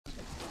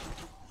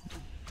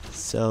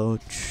So,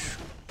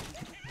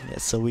 yeah,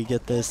 so we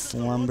get this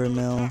lumber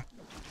mill.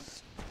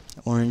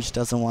 Orange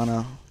doesn't want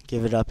to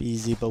give it up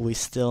easy, but we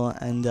still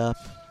end up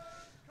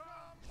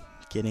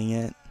getting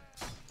it.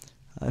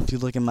 If you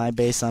look at my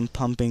base, I'm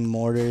pumping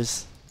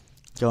mortars,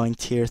 going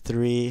tier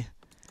 3.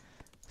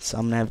 So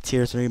I'm gonna have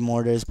tier 3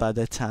 mortars by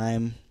the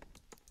time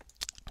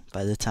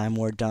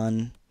we're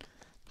done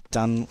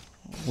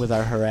with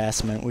our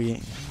harassment.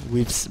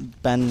 We've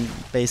been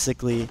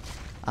basically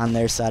on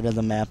their side of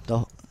the map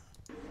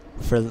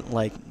for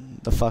like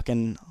the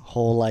fucking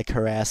whole like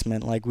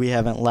harassment. Like we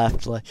haven't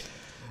left. Like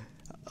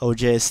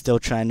OJ is still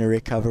trying to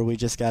recover. We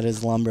just got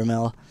his lumber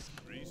mill.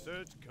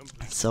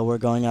 So we're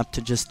going up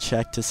to just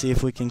check to see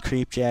if we can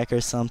creep jack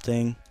or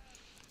something.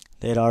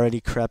 They'd already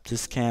crept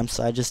his camp,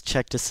 so I just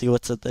checked to see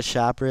what's at the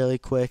shop really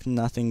quick.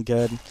 Nothing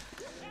good.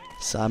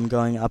 So I'm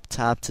going up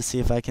top to see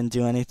if I can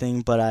do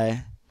anything, but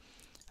I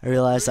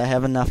realized I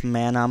have enough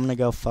mana. I'm gonna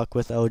go fuck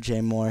with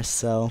OJ more,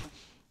 so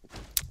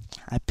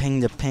I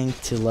pinged a pink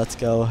to let's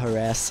go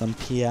harass some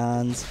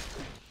peons.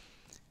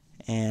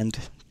 And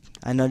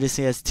I noticed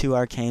he has 2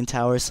 arcane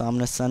towers, so I'm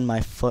gonna send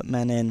my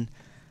footmen in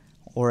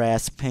or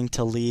ask pink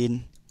to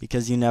lead,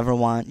 because you never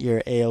want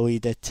your AoE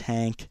to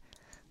tank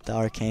the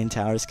arcane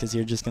towers, because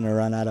you're just gonna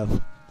run out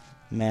of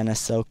mana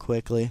so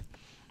quickly.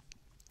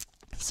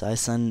 So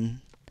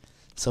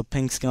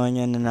pink's going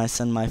in, and I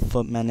send my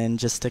footmen in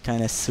just to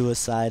kind of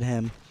suicide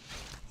him,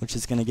 which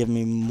is gonna give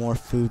me more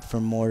food for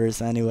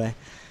mortars anyway.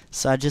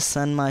 So I just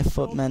send my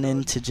footmen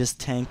in to just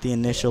tank the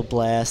initial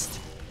blast,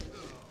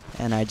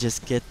 and I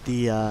just get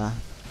I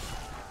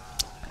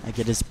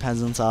get his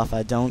peasants off.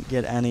 I don't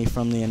get any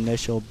from the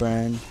initial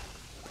burn.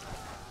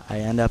 I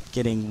end up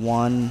getting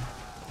 1,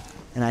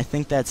 and I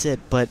think that's it,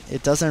 but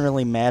it doesn't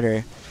really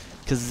matter,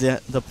 because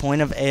the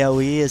point of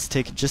AoE is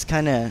to just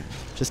kind of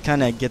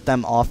get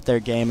them off their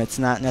game. It's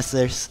not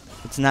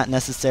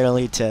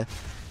necessarily to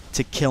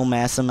kill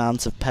mass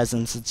amounts of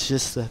peasants. It's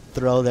just to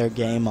throw their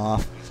game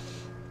off.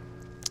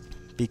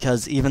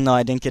 Because even though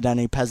I didn't get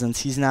any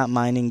peasants, he's not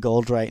mining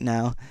gold right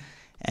now,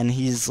 and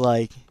he's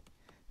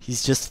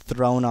just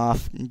thrown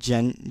off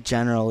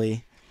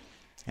generally,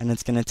 and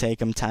it's gonna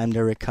take him time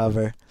to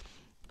recover.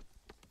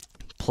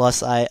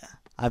 Plus,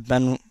 I've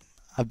been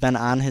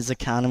on his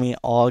economy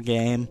all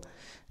game.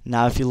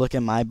 Now, if you look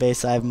at my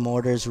base, I have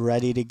mortars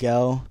ready to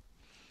go,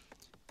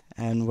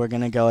 and we're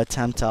gonna go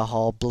attempt to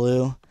haul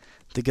blue.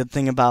 The good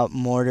thing about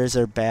mortars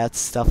or bats,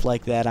 stuff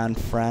like that on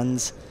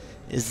friends,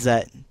 is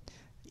that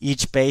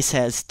each base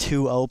has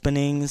 2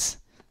 openings,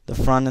 the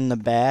front and the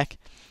back,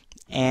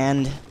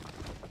 and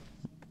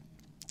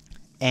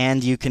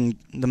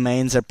the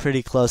mains are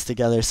pretty close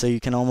together, so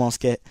you can almost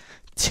get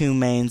 2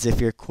 mains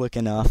if you're quick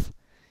enough.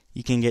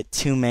 You can get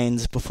 2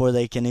 mains before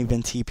they can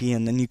even TP,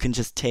 and then you can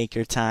just take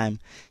your time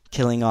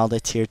killing all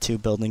the tier 2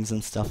 buildings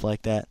and stuff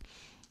like that.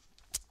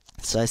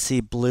 So I see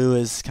blue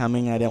is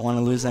coming. I didn't want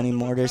to lose any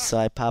mortars, so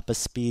I pop a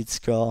speed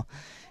scroll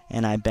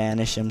and I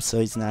banish him, so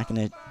he's not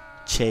going to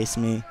chase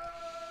me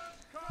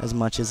as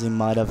much as he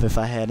might have if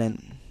I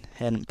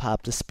hadn't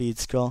popped a speed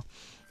scroll.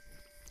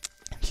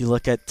 If you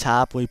look at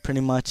top, we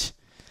pretty much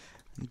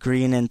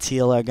green and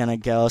teal are going to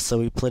go, so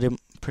we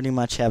pretty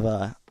much have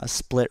a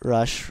split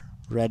rush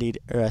ready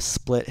or a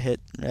split hit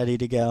ready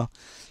to go.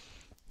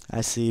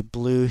 I see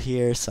blue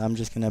here, so I'm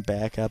just gonna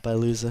back up. I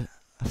lose a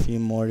few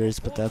mortars,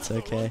 but that's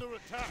okay.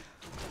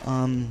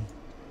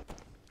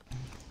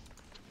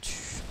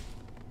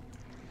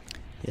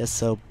 Yeah,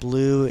 so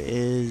blue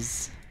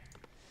is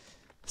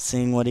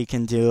seeing what he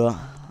can do.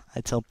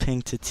 I tell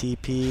pink to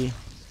TP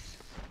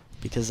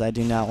because I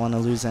do not want to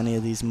lose any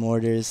of these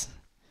mortars,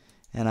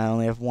 and I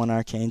only have 1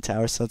 arcane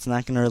tower, so it's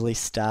not gonna really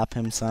stop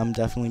him, so I'm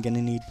definitely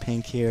gonna need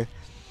pink here.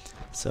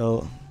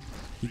 So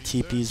he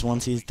TPs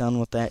once he's done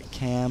with that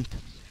camp.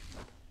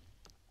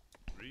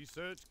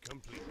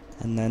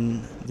 And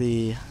then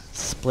the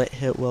split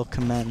hit will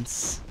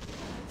commence.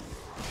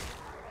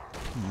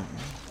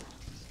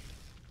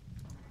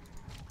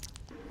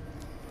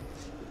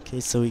 Okay,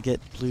 so we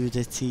get blue to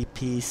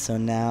TP, so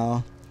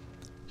now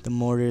the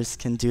mortars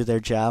can do their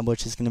job,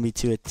 which is going to be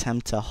to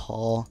attempt to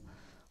haul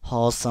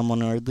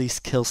someone or at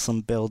least kill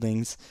some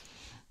buildings.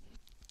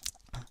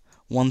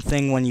 One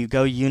thing, when you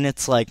go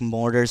units like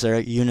mortars or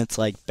units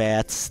like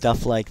bats,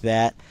 stuff like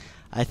that,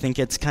 I think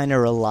it's kind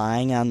of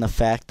relying on the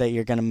fact that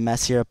you're going to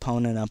mess your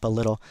opponent up a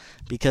little,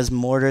 because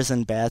mortars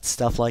and bats,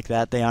 stuff like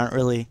that, they aren't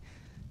really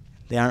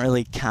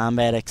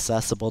combat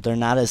accessible. They're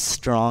not as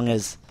strong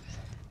as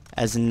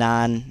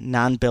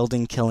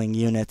non-building killing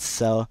units.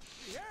 So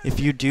if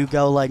you do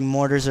go like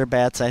mortars or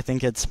bats, I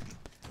think it's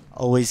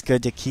always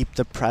good to keep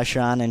the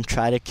pressure on and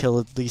try to kill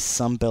at least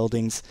some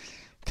buildings,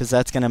 because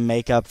that's going to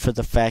make up for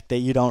the fact that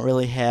you don't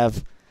really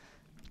have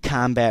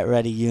combat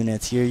ready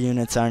units. Your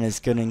units aren't as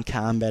good in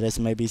combat as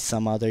maybe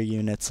some other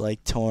units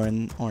like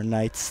Tauren or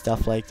Knights,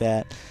 stuff like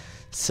that.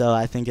 So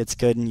I think it's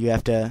good, and you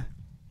have to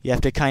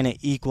kind of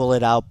equal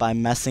it out by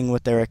messing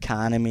with their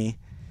economy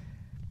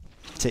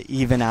to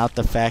even out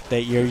the fact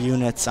that your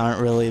units aren't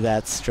really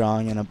that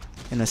strong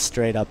in a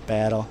straight up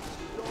battle.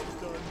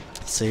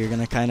 So you're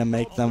gonna kind of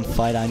make them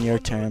fight on your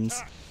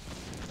terms.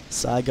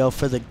 So I go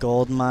for the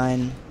gold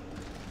mine.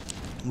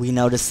 We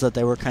noticed that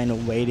they were kind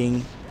of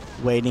waiting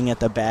at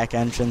the back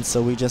entrance,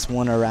 so we just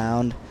went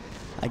around.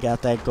 I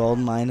got that gold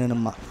mine in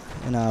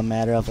a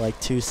matter of like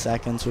 2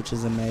 seconds, which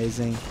is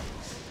amazing.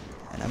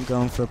 And I'm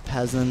going for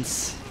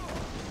peasants.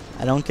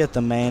 I don't get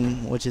the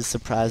main, which is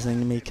surprising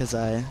to me because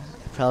I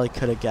probably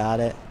could have got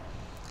it.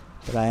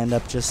 But I end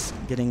up just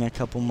getting a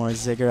couple more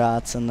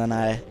ziggurats, and then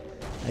I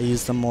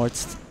use the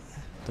morts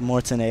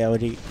and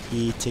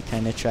AoE to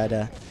kind of try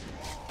to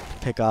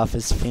pick off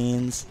his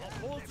fiends.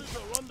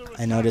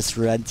 I noticed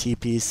red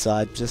TPs, so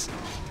I just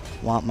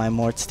want my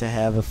morts to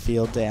have a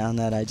field day on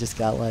that. I just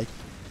got like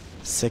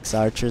 6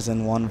 archers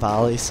in 1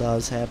 volley, so I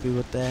was happy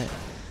with that.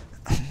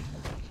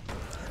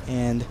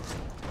 And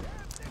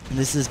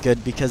this is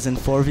good because in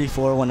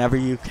 4v4, whenever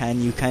you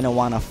can, you kind of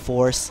want to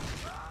force.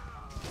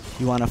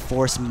 You want to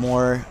force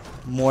more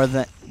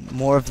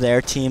of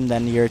their team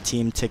than your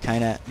team to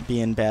kind of be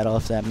in battle,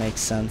 if that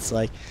makes sense.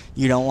 Like,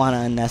 you don't want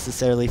to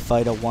necessarily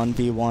fight a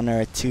 1v1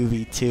 or a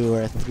 2v2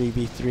 or a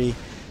 3v3.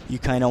 You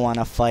kind of want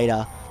to fight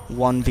a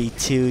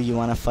 1v2. You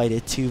want to fight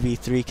a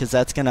 2v3 because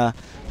that's gonna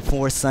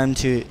force them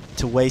to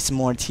waste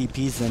more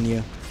TPs than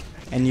you.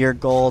 And your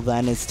goal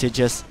then is to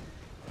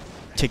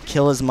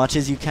kill as much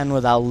as you can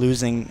without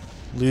losing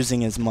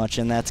as much,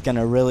 and that's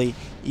gonna really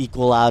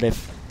equal out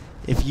if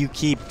you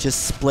keep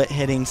just split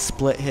hitting,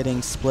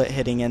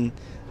 and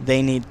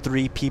they need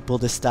 3 people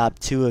to stop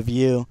 2 of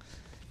you.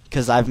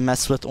 Because I've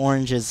messed with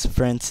Orange's,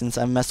 for instance,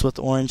 I've messed with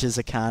Orange's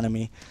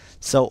economy.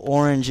 So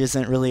Orange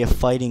isn't really a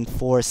fighting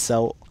force,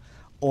 so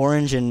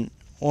Orange and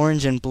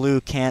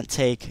Blue can't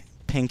take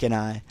Pink and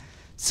I.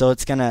 So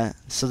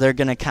they're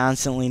gonna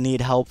constantly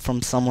need help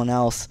from someone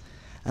else.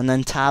 And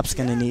then Top's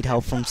gonna need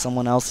help from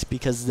someone else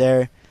because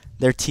they're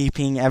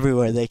TPing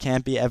everywhere. They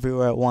can't be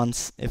everywhere at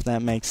once, if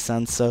that makes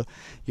sense. So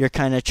you're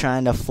kind of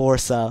trying to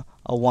force a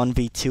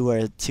 1v2 or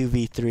a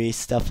 2v3,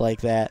 stuff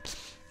like that,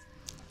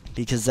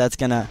 because that's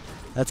gonna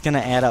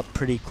add up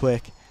pretty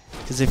quick.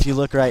 Because if you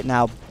look right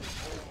now,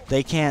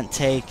 they can't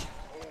take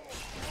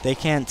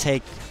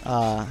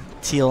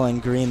teal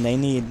and green.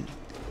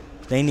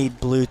 They need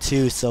blue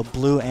too. So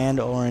blue and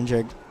orange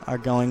are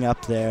going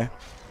up there.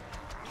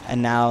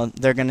 And now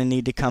they're gonna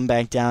need to come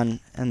back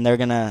down, and they're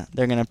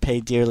gonna pay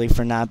dearly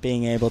for not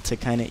being able to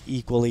kind of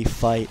equally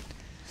fight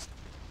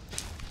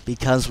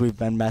because we've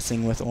been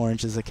messing with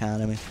Orange's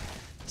economy.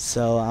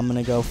 So I'm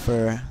gonna go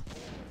for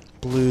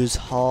Blue's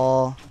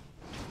Hall.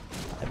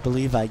 I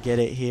believe I get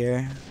it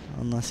here,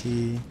 unless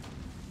he,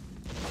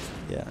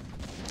 yeah.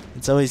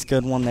 It's always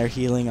good when they're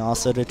healing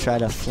also to try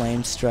to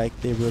flame strike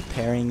the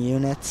repairing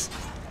units,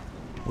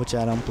 which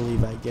I don't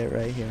believe I get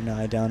right here. No,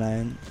 I don't.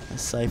 I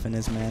siphon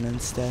his mana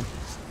instead.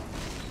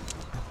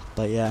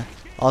 But yeah,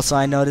 also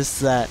I noticed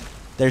that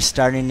they're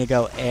starting to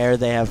go air.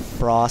 They have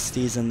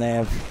Frosties and they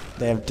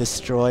have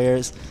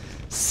Destroyers.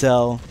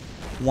 So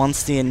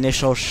once the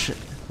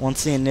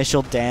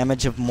initial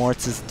damage of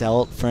Morts is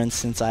dealt, for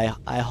instance, I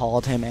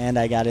hauled him and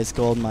I got his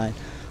gold mine.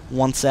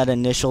 Once that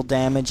initial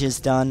damage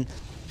is done,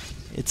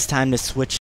 it's time to switch